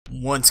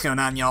What's going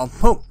on, y'all?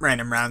 Pope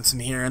Random Rounds in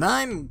here, and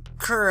I'm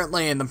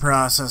currently in the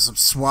process of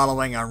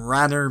swallowing a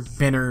rather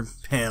bitter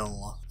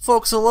pill.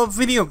 Folks, I love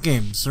video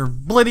games, or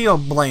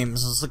Blidio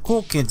Blames as the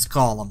cool kids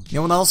call them. You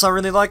know what else I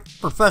really like?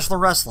 Professional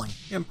wrestling.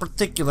 In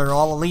particular,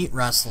 All Elite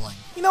Wrestling.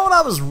 You know what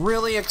I was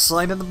really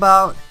excited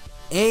about?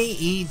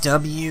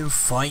 AEW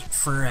Fight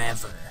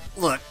Forever.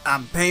 Look,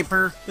 on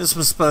paper, this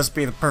was supposed to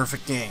be the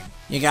perfect game.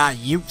 You got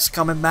Yukes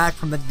coming back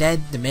from the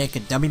dead to make a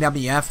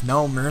WWF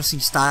No Mercy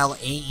style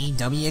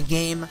AEW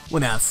game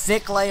with a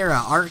thick layer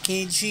of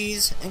arcade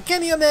cheese, and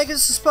Kenny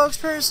Omega's the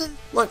spokesperson?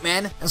 Look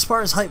man, as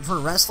far as hype for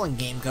a wrestling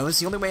game goes,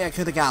 the only way I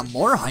could have got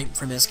more hype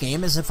for this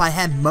game is if I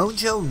had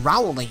Mojo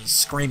Rawley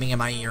screaming in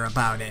my ear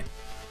about it.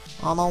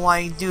 I don't know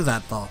why he'd do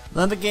that though.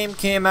 Then the game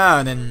came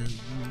out and,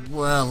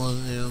 well,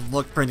 it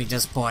looked pretty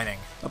disappointing.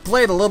 I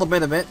played a little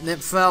bit of it and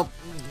it felt,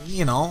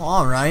 you know,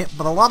 alright,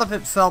 but a lot of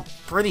it felt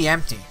pretty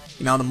empty.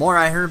 You know, the more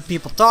I heard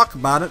people talk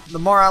about it, the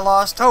more I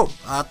lost hope.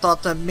 I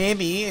thought that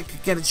maybe it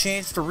could get a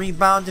chance to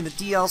rebound into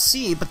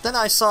DLC, but then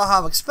I saw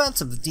how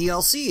expensive the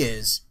DLC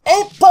is.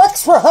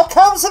 $8 for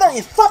Hookhausen? Are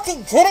you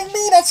fucking kidding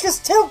me? That's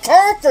just 2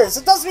 characters!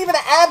 It doesn't even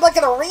add like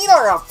an arena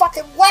or a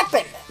fucking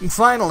weapon! And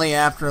finally,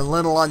 after a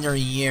little under a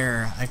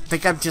year, I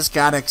think I've just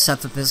gotta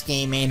accept that this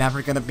game ain't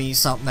ever gonna be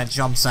something that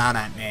jumps out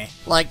at me.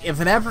 Like, if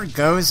it ever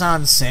goes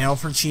on sale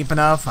for cheap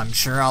enough, I'm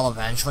sure I'll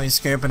eventually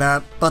scoop it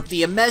up. But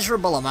the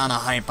immeasurable amount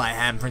of hype I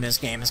had for this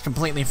game is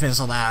completely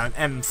fizzled out,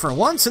 and for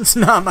once it's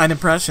not my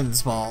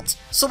depression's fault.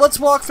 So let's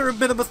walk through a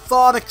bit of a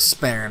thought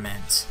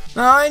experiment.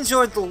 Now, I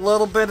enjoyed the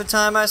little bit of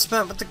time I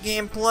spent with the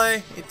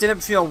gameplay. It didn't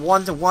feel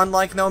one-to-one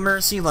like No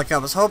Mercy like I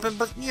was hoping,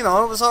 but, you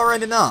know, it was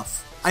alright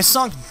enough. I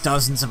sunk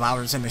dozens of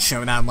hours into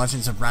Showdown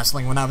Legends of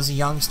Wrestling when I was a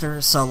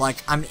youngster, so,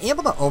 like, I'm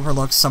able to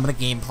overlook some of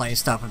the gameplay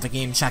stuff if the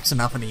game checks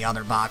enough in the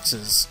other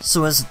boxes.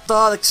 So as a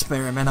thought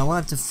experiment, I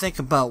wanted to think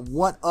about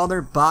what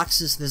other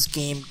boxes this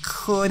game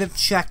could have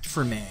checked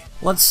for me.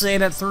 Let's say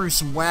that through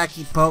some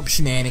wacky Pope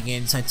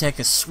shenanigans, I take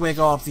a swig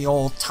off the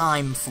old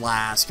time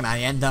flask and I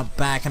end up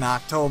back in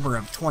October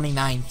of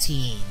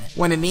 2019,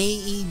 when an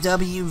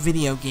AEW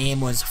video game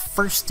was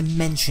first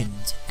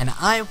mentioned, and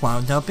I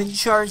wound up in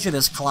charge of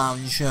this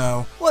clown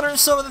show. What are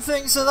some of the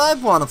things that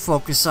I'd want to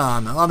focus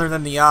on, other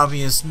than the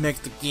obvious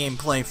make the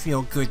gameplay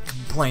feel good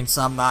complaints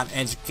I'm not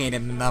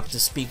educated enough to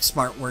speak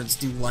smart words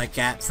do like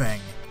that thing?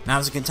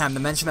 Now's a good time to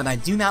mention that I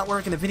do not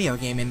work in the video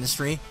game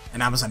industry,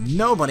 and I was a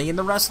nobody in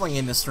the wrestling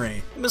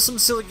industry. I'm just some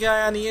silly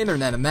guy on the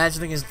internet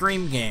imagining his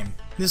dream game.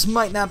 This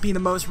might not be the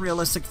most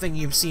realistic thing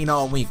you've seen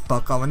all week,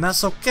 bucko, and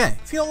that's okay.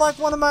 If you don't like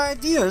one of my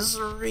ideas,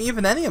 or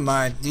even any of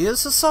my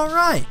ideas, it's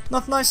alright.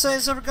 Nothing I say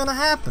is ever gonna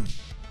happen.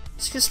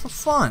 It's just for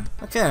fun.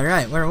 Okay,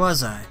 right, where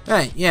was I?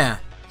 Right, yeah.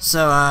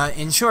 So,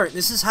 in short,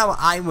 this is how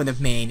I would have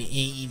made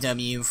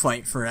AEW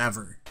Fight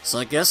Forever. So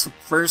I guess the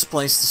first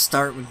place to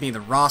start would be the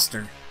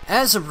roster.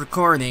 As of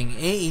recording,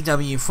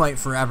 AEW Fight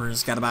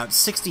Forever's got about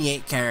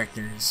 68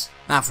 characters.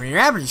 Now, for your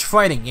average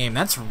fighting game,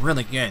 that's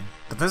really good.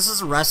 But this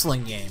is a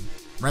wrestling game.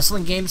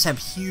 Wrestling games have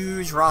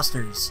huge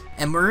rosters.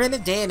 And we're in a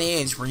day and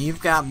age where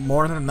you've got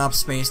more than enough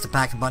space to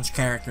pack a bunch of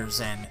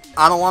characters in.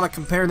 I don't want to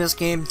compare this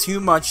game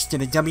too much to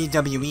the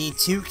WWE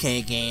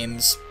 2K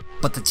games,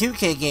 but the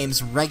 2K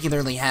games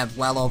regularly have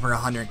well over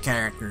 100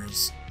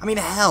 characters. I mean,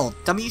 hell,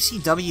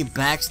 WCW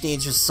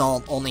Backstage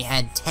Assault only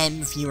had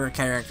 10 fewer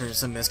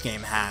characters than this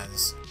game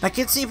has. That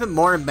gets even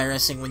more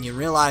embarrassing when you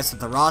realize that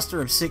the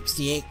roster of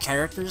 68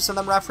 characters that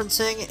I'm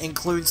referencing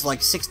includes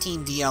like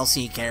 16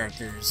 DLC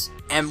characters.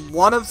 And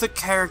one of the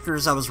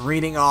characters I was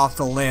reading off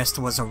the list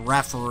was a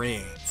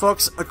referee.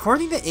 Folks,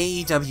 according to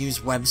AEW's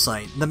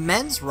website, the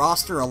men's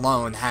roster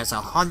alone has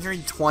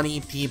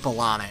 120 people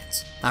on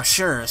it. Now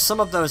sure, some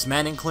of those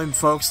men include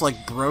folks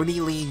like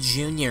Brody Lee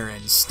Jr.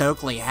 and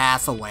Stokely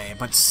Hathaway,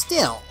 but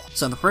still.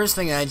 So the first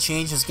thing I'd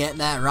change is getting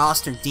that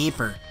roster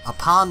deeper.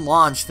 Upon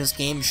launch, this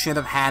game should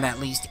have had at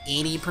least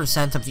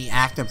 80% of the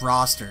active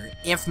roster,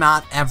 if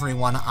not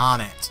everyone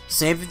on it.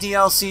 Save the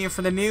DLC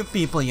for the new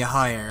people you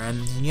hire,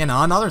 and, you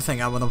know, another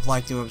thing I would have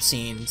liked to have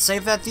seen,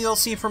 save that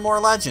DLC for more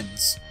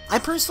Legends. I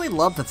personally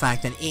love the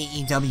fact that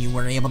AEW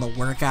were able to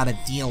work out a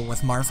deal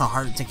with Martha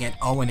Hart to get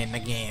Owen in the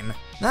game.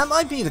 That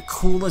might be the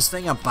coolest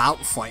thing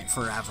about Fight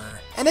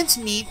Forever. And it's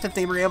neat that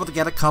they were able to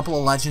get a couple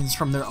of legends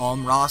from their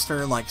own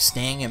roster like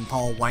Sting and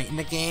Paul White in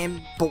the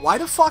game, but why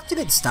the fuck did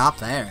it stop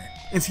there?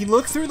 If you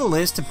look through the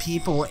list of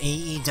people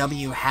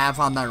AEW have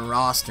on their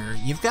roster,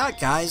 you've got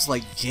guys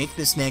like Jake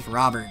the Snake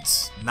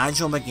Roberts,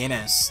 Nigel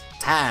McGuinness,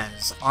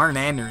 Taz, Arn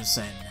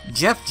Anderson,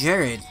 Jeff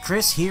Jarrett,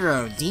 Chris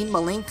Hero, Dean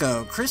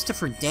Malenko,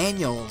 Christopher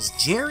Daniels,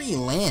 Jerry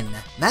Lynn.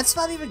 That's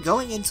not even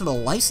going into the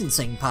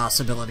licensing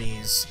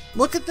possibilities.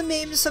 Look at the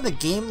names that a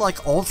game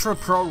like Ultra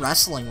Pro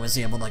Wrestling was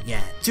able to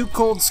get. Too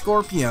Cold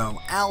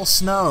Scorpio, Al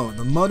Snow,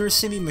 the Motor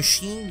City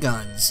Machine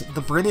Guns,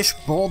 the British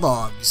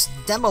Bulldogs,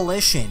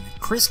 Demolition,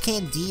 Chris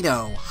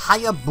Candido,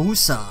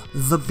 Hayabusa,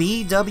 the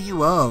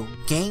BWO,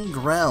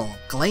 Gangrel,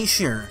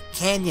 Glacier,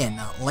 Canyon,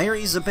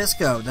 Larry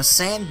Zbyszko, the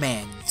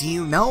Sandman. Do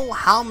you know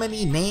how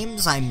many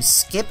names I'm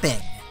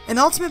skipping? And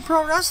Ultimate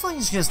Pro Wrestling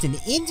is just an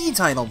indie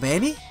title,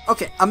 baby.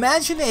 Okay,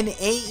 imagine an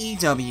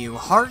AEW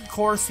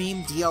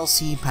hardcore-themed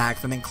DLC pack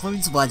that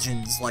includes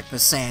legends like the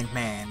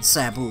Sandman,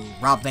 Sabu,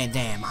 Rob Van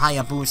Dam,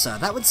 Hayabusa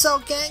that would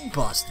sell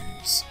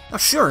gangbusters. Now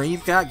sure,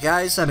 you've got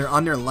guys that are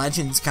under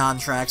Legends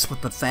contracts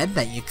with the Fed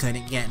that you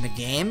couldn't get in the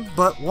game,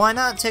 but why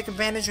not take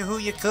advantage of who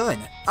you could?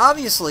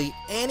 Obviously,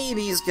 any of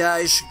these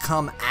guys should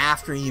come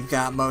after you've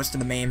got most of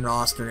the main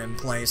roster in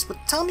place, but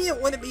tell me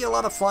it wouldn't be a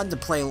lot of fun to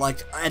play like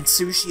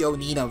Atsushi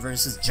Onita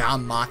versus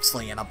Jon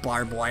Moxley in a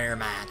barbed wire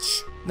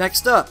match.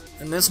 Next up,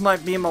 and this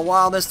might be my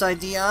wildest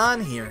idea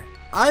on here,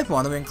 I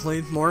want to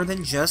include more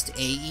than just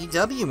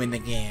AEW in the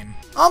game.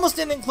 Almost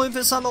didn't include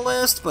this on the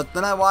list, but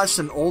then I watched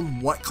an old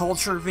What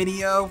Culture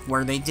video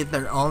where they did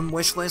their own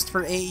wish list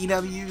for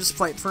AEW's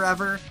Fight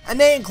Forever, and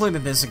they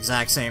included this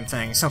exact same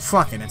thing, so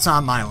fuck it, it's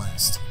on my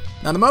list.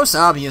 Now the most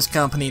obvious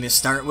company to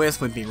start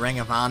with would be Ring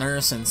of Honor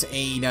since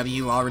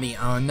AEW already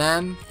owned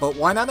them, but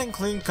why not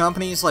include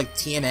companies like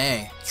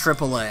TNA,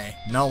 AAA,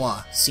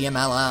 Noah,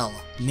 CMLL,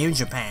 New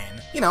Japan?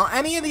 You know,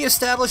 any of the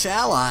established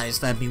allies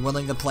that'd be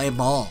willing to play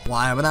ball.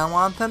 Why would I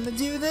want them to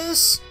do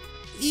this?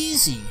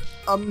 Easy.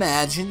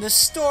 Imagine the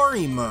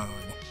story mode.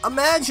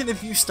 Imagine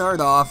if you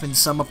start off in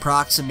some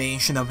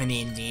approximation of an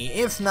indie,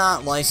 if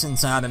not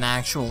license out an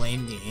actual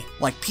indie,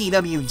 like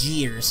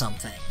PWG or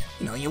something.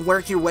 You know, you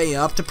work your way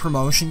up to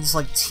promotions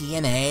like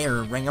TNA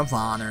or Ring of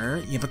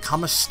Honor, you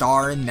become a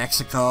star in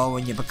Mexico,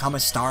 and you become a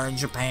star in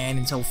Japan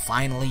until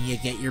finally you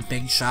get your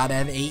big shot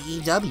at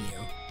AEW.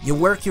 You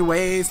work your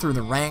way through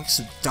the ranks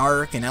of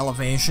Dark and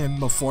Elevation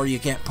before you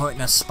get put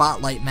in a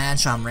spotlight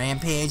match on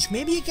Rampage,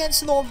 maybe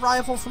against an old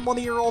rival from one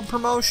of your old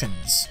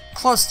promotions.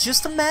 Plus,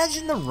 just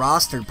imagine the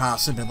roster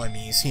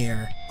possibilities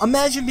here.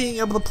 Imagine being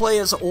able to play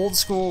as old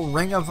school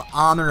Ring of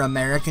Honor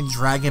American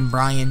Dragon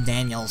Bryan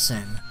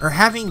Danielson, or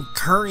having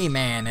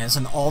Curryman as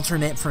an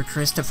alternate for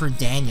Christopher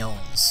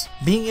Daniels,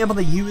 being able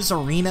to use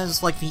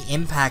arenas like the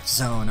Impact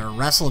Zone or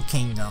Wrestle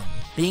Kingdom,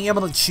 being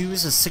able to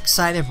choose a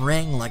 6-sided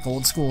ring like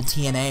old school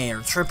TNA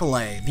or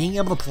AAA, being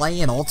able to play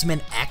an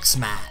Ultimate X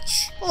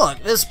match. Look,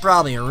 this is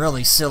probably a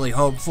really silly,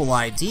 hopeful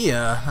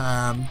idea,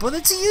 but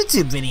it's a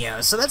YouTube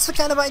video, so that's the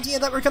kind of idea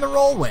that we're gonna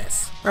roll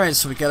with. Alright,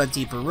 so we got a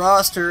deeper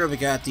roster, we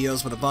got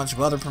deals with a bunch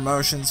of other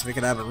promotions, we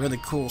could have a really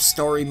cool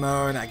story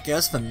mode. I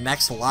guess the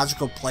next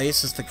logical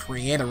place is to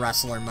create a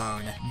wrestler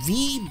mode.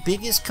 The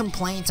biggest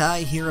complaint I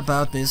hear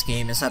about this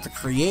game is that the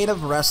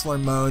creative wrestler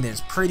mode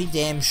is pretty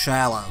damn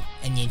shallow,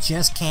 and you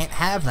just can't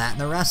have that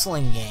in a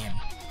wrestling game.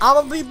 I'm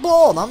gonna be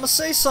bold, I'm gonna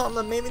say something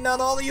that maybe not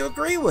all of you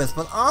agree with,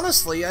 but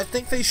honestly, I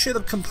think they should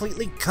have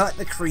completely cut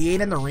the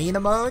create an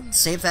arena mode,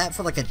 save that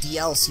for like a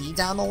DLC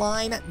down the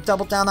line,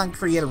 double down on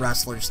create a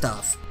wrestler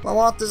stuff. I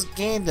want this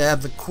game to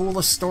have the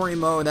coolest story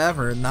mode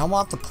ever, and I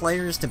want the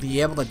players to be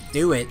able to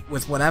do it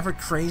with whatever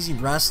crazy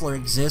wrestler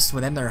exists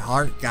within their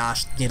heart,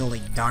 gosh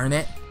diddly darn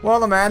it.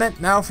 While I'm at it,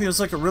 now feels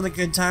like a really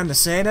good time to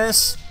say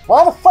this.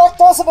 Why the fuck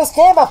doesn't this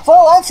game have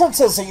full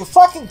entrances? Are you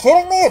fucking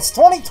kidding me? It's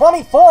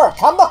 2024,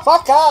 come the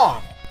fuck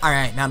on!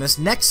 Alright, now this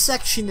next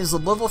section is a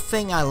little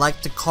thing I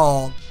like to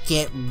call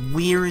get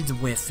weird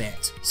with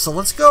it. So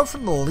let's go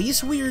from the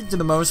least weird to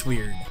the most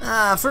weird.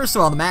 First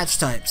of all, the match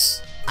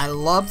types. I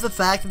love the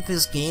fact that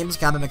this game's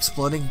got an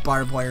exploding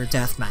barbed wire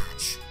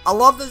deathmatch. I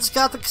love that it's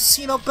got the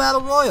Casino Battle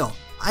Royal.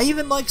 I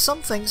even like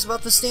some things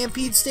about the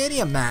Stampede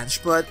Stadium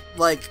match, but,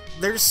 like,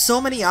 there's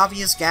so many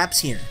obvious gaps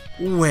here.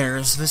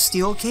 Where's the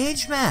Steel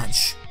Cage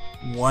match?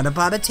 What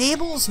about a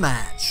tables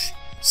match?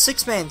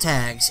 6-man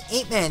tags,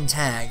 8-man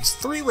tags,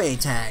 3-way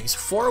tags,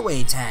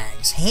 4-way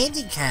tags,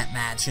 handicap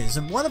matches,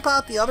 and what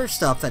about the other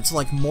stuff that's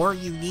like more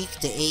unique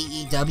to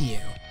AEW?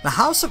 The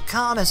House of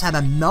Khan has had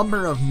a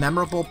number of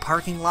memorable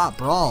parking lot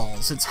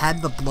brawls. It's had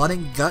the Blood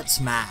and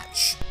Guts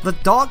match, the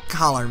Dog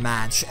Collar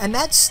match, and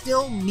that's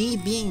still me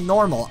being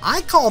normal. I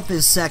call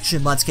this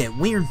section Let's Get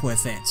Weird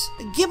With It.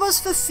 Give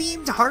us the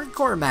themed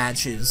hardcore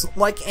matches,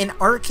 like an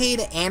Arcade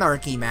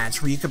Anarchy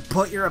match where you could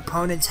put your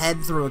opponent's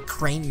head through a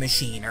crane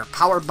machine or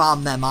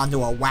powerbomb them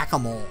onto a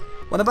whack-a-mole.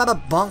 What about a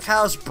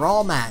bunkhouse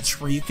brawl match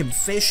where you can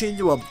fish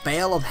into a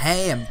bale of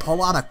hay and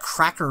pull out a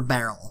cracker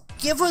barrel?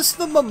 Give us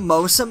the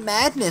Mimosa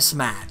Madness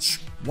match.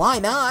 Why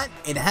not?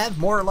 It had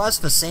more or less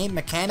the same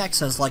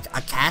mechanics as like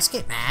a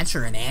casket match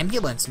or an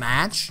ambulance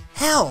match.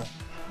 Hell,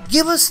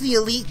 give us the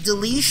Elite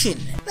Deletion.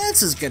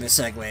 That's as good a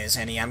segue as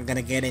any I'm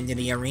gonna get into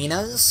the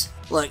arenas.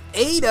 Look,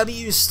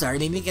 AEW is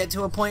starting to get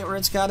to a point where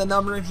it's got a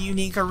number of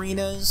unique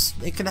arenas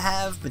it could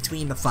have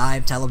between the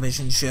 5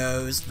 television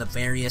shows, the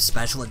various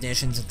special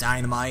editions of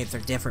Dynamite,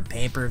 their different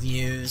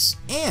pay-per-views,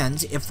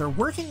 and if they're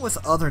working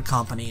with other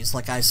companies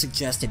like I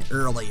suggested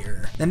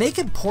earlier, then they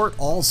can port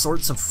all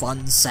sorts of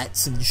fun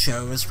sets and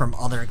shows from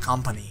other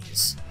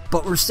companies.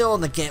 But we're still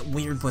in the Get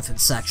Weird With It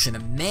section,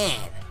 and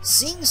man,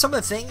 seeing some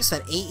of the things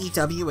that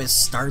AEW has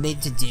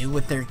started to do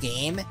with their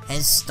game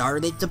has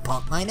started to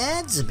pump my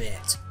nads a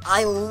bit.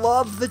 I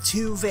love the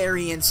 2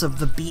 variants of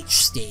the beach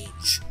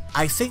stage.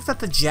 I think that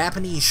the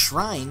Japanese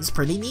shrine's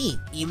pretty neat,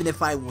 even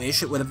if I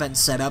wish it would have been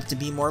set up to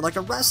be more like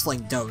a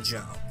wrestling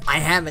dojo. I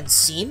haven't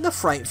seen the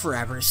Fight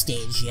Forever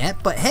stage yet,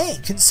 but hey,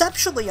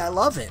 conceptually I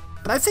love it.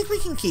 but I think we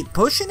can keep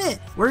pushing it.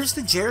 Where's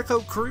the Jericho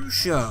Cruise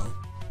Show?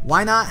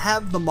 Why not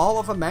have the Mall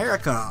of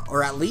America,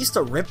 or at least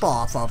a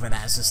ripoff of it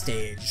as a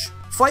stage?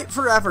 Fight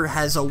Forever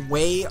has a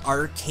way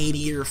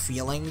arcadier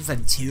feeling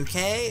than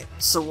 2K,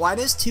 so why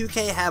does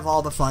 2K have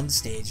all the fun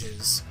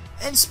stages?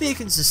 And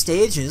speaking of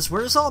stages,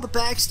 where's all the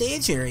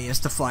backstage areas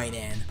to fight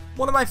in?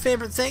 One of my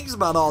favorite things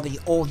about all the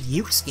old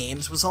Yukes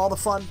games was all the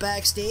fun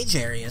backstage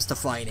areas to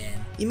fight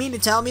in. You mean to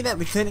tell me that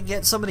we couldn't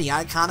get some of the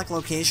iconic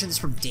locations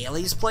from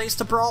Daly's place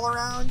to brawl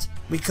around?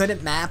 We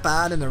couldn't map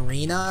out an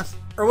arena?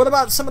 Or what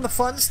about some of the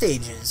fun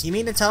stages? You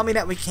mean to tell me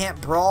that we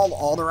can't brawl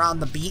all around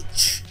the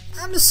beach?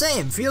 I'm just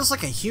saying, feels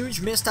like a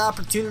huge missed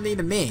opportunity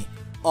to me.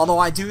 Although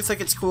I do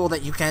think it's cool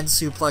that you can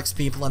suplex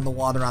people in the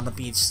water on the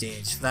beach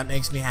stage. That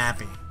makes me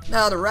happy.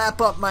 Now to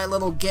wrap up my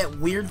little get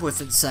weird with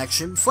it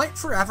section, Fight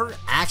Forever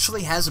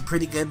actually has a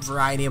pretty good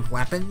variety of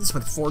weapons,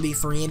 with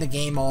 43 in the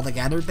game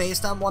altogether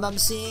based on what I'm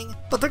seeing.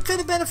 But there could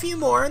have been a few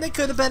more and they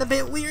could have been a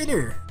bit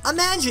weirder.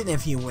 Imagine,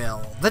 if you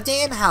will, the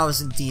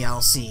Danhausen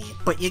DLC,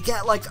 but you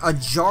get like a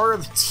jar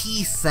of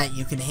teeth that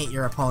you can hit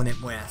your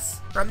opponent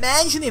with. Or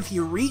imagine if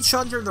you reach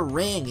under the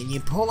ring and you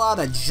pull out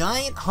a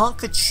giant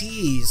hunk of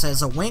cheese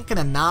as a wink and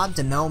a nod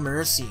to No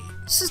Mercy.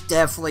 This is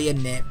definitely a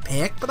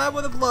nitpick, but I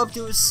would have loved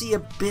to see a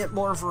bit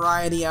more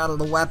variety out of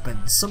the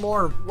weapons, some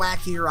more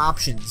wackier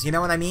options, you know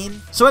what I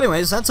mean? So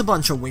anyways, that's a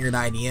bunch of weird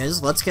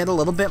ideas. Let's get a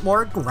little bit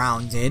more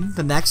grounded.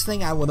 The next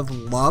thing I would have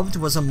loved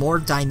was a more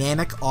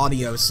dynamic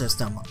audio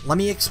system. Let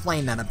me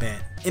explain that a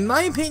bit. In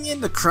my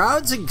opinion, the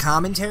crowds and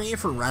commentary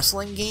for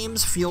wrestling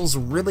games feels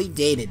really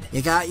dated.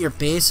 You got your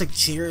basic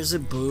cheers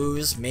and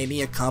boos,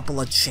 maybe a couple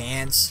of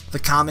chants. The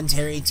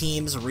commentary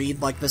teams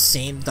read like the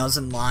same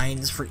dozen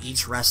lines for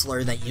each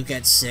wrestler that you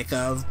get sick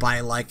of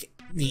by like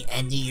the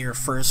end of your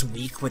first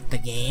week with the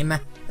game.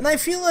 And I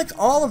feel like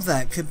all of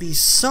that could be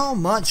so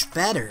much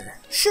better.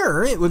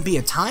 Sure, it would be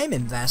a time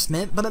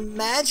investment, but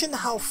imagine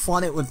how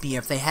fun it would be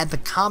if they had the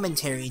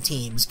commentary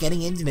teams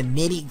getting into the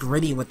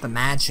nitty-gritty with the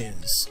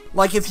matches.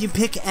 Like if you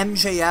pick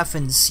MJF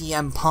and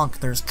CM Punk,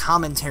 there's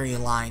commentary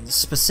lines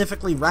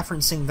specifically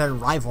referencing their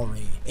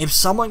rivalry. If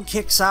someone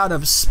kicks out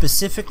of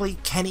specifically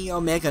Kenny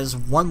Omega's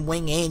One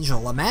Wing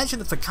Angel, imagine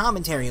if the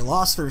commentary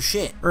lost their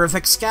shit. Or if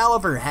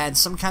Excalibur had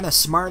some kind of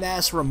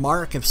smart-ass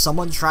remark if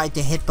someone tried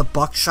to hit the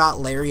buckshot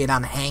lariat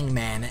on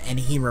Hangman and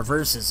he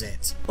reverses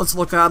it. Let's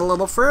look out a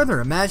little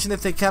further. Imagine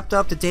if they kept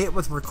up to date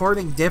with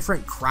recording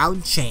different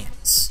crowd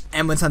chants.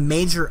 And with a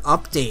major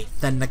update,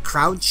 then the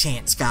crowd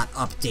chants got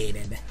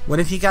updated. What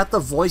if you got the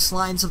voice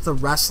lines of the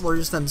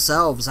wrestlers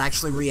themselves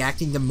actually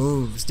reacting to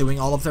moves, doing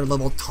all of their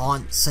little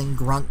taunts and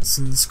grunts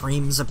and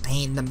screams of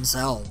pain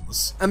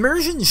themselves?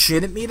 Immersion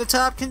shouldn't be the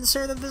top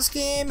concern of this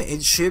game.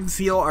 It should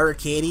feel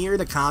arcadier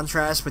to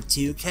contrast with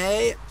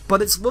 2K,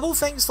 but it's little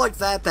things like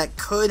that that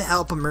could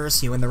help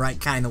immerse you in the right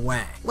kind of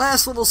way.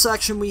 Last little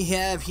section we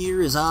have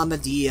here is on the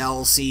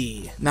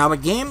DLC. Now, a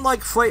game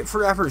like Fight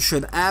Forever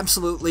should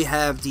absolutely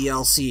have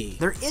DLC.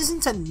 There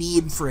isn't a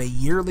need for a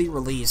yearly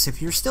release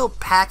if you're still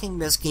packing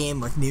this game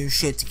with new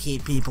shit to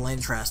keep people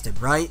interested,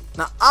 right?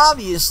 Now,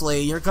 obviously,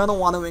 you're gonna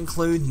want to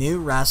include new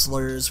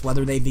wrestlers,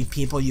 whether they be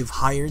people you've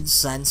hired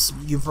since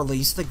you've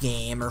released the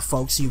game, or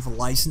folks you've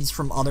licensed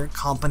from other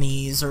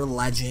companies or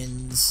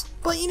legends.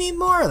 But you need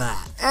more of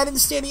that. Adding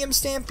Stadium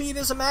Stampede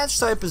as a match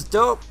type is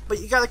dope, but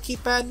you gotta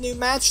keep adding new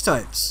match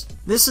types.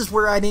 This is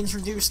where I'd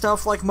introduce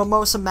stuff like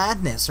Mimosa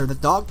Madness or the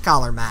Dog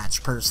Collar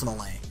match,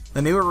 personally.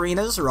 The new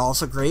arenas are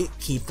also great,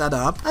 keep that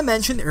up. I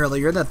mentioned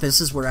earlier that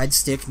this is where I'd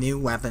stick new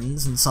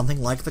weapons and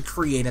something like the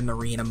Create an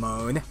Arena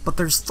mode, but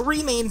there's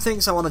three main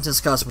things I want to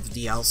discuss with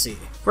the DLC.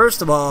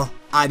 First of all,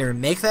 either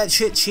make that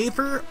shit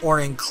cheaper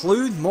or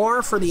include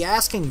more for the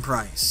asking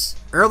price.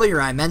 Earlier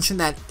I mentioned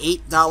that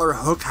 $8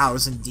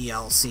 Hookhausen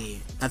DLC.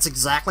 That's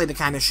exactly the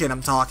kind of shit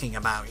I'm talking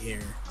about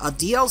here. A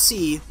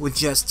DLC with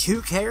just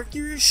 2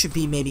 characters should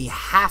be maybe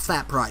half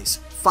that price,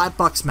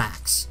 $5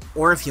 max.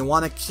 Or if you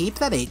want to keep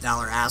that $8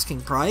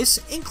 asking price,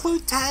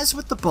 include Taz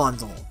with the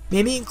bundle.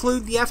 Maybe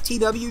include the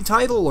FTW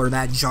title or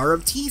that jar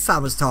of teeth I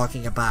was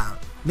talking about.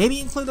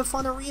 Maybe include a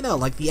fun arena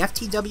like the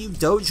FTW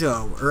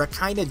Dojo or a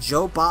kinda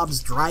Joe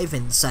Bob's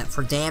Drive-In set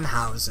for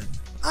Danhausen.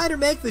 Either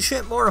make the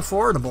shit more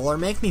affordable or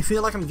make me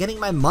feel like I'm getting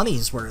my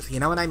money's worth, you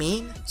know what I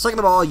mean? Second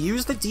of all,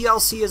 use the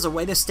DLC as a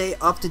way to stay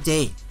up to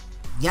date.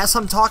 Yes,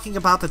 I'm talking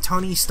about the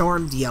Toni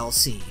Storm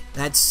DLC.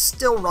 That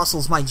still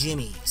rustles my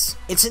jimmies.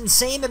 It's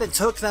insane that it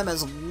took them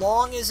as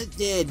long as it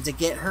did to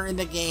get her in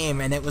the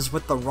game, and it was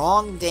with the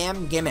wrong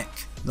damn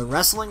gimmick. The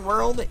wrestling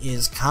world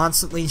is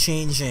constantly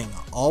changing,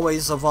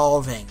 always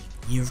evolving.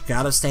 You've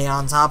got to stay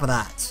on top of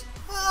that.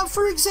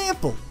 For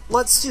example,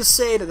 let's just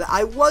say that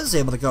I was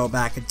able to go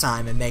back in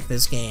time and make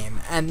this game,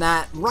 and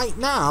that right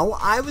now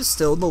I was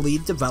still the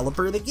lead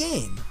developer of the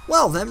game.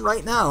 Well then,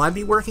 right now I'd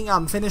be working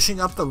on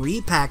finishing up the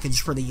repackage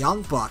for the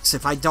Young Bucks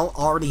if I don't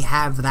already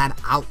have that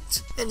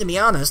out. And to be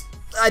honest,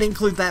 I'd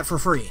include that for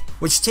free.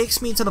 Which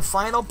takes me to the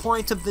final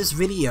point of this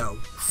video.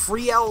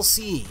 Free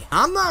DLC.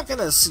 I'm not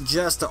gonna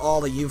suggest to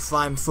all of you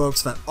fine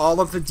folks that all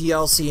of the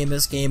DLC in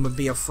this game would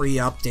be a free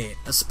update,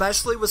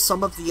 especially with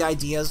some of the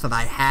ideas that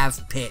I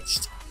have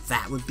pitched.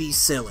 that would be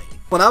silly.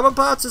 What I'm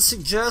about to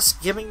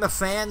suggest giving the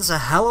fans a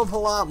hell of a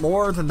lot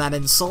more than that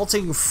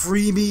insulting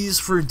freebies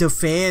for the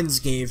fans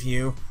gave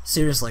you.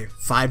 Seriously,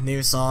 5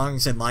 new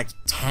songs and like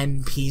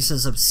 10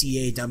 pieces of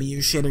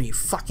CAW shit, are you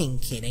fucking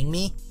kidding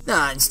me?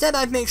 Nah, instead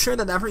I'd make sure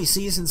that every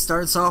season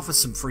starts off with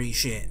some free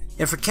shit.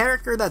 If a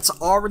character that's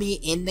already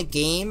in the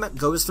game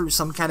goes through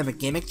some kind of a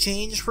gimmick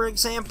change, for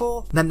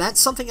example, then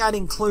that's something I'd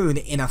include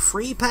in a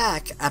free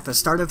pack at the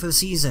start of the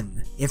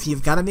season. If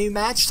you've got a new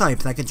match type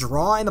that could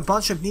draw in a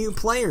bunch of new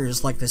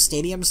players like the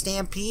Stadium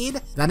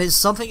Stampede, that is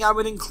something I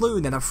would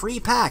include in a free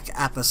pack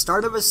at the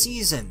start of a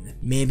season.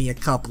 Maybe a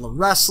couple of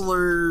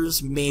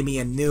wrestlers, maybe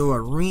a new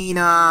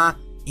arena.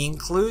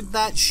 Include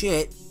that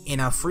shit in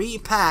a free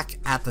pack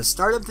at the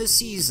start of the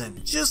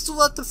season, just to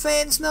let the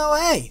fans know,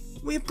 hey,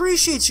 we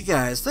appreciate you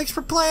guys, thanks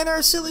for playing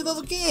our silly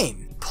little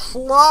game.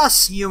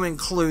 Plus, you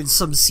include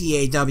some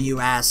CAW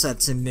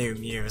assets and new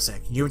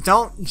music. You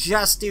don't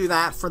just do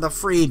that for the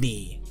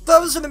freebie.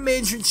 Those are the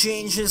major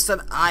changes that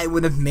I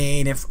would have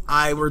made if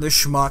I were the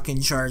schmuck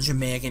in charge of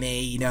making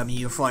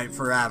AEW Fight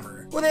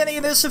Forever. Would any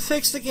of this have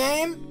fixed the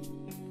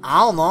game? I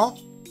don't know.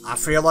 I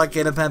feel like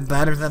it'd have been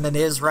better than it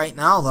is right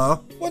now,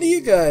 though. What do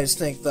you guys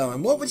think, though,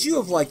 and what would you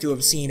have liked to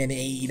have seen in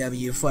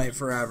AEW Fight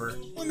Forever?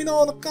 Let me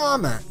know in the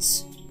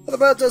comments. That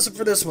about does it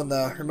for this one,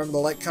 though. Remember to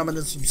like, comment,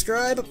 and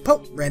subscribe.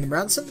 Pope Random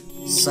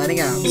Brownson, signing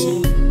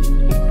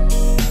out.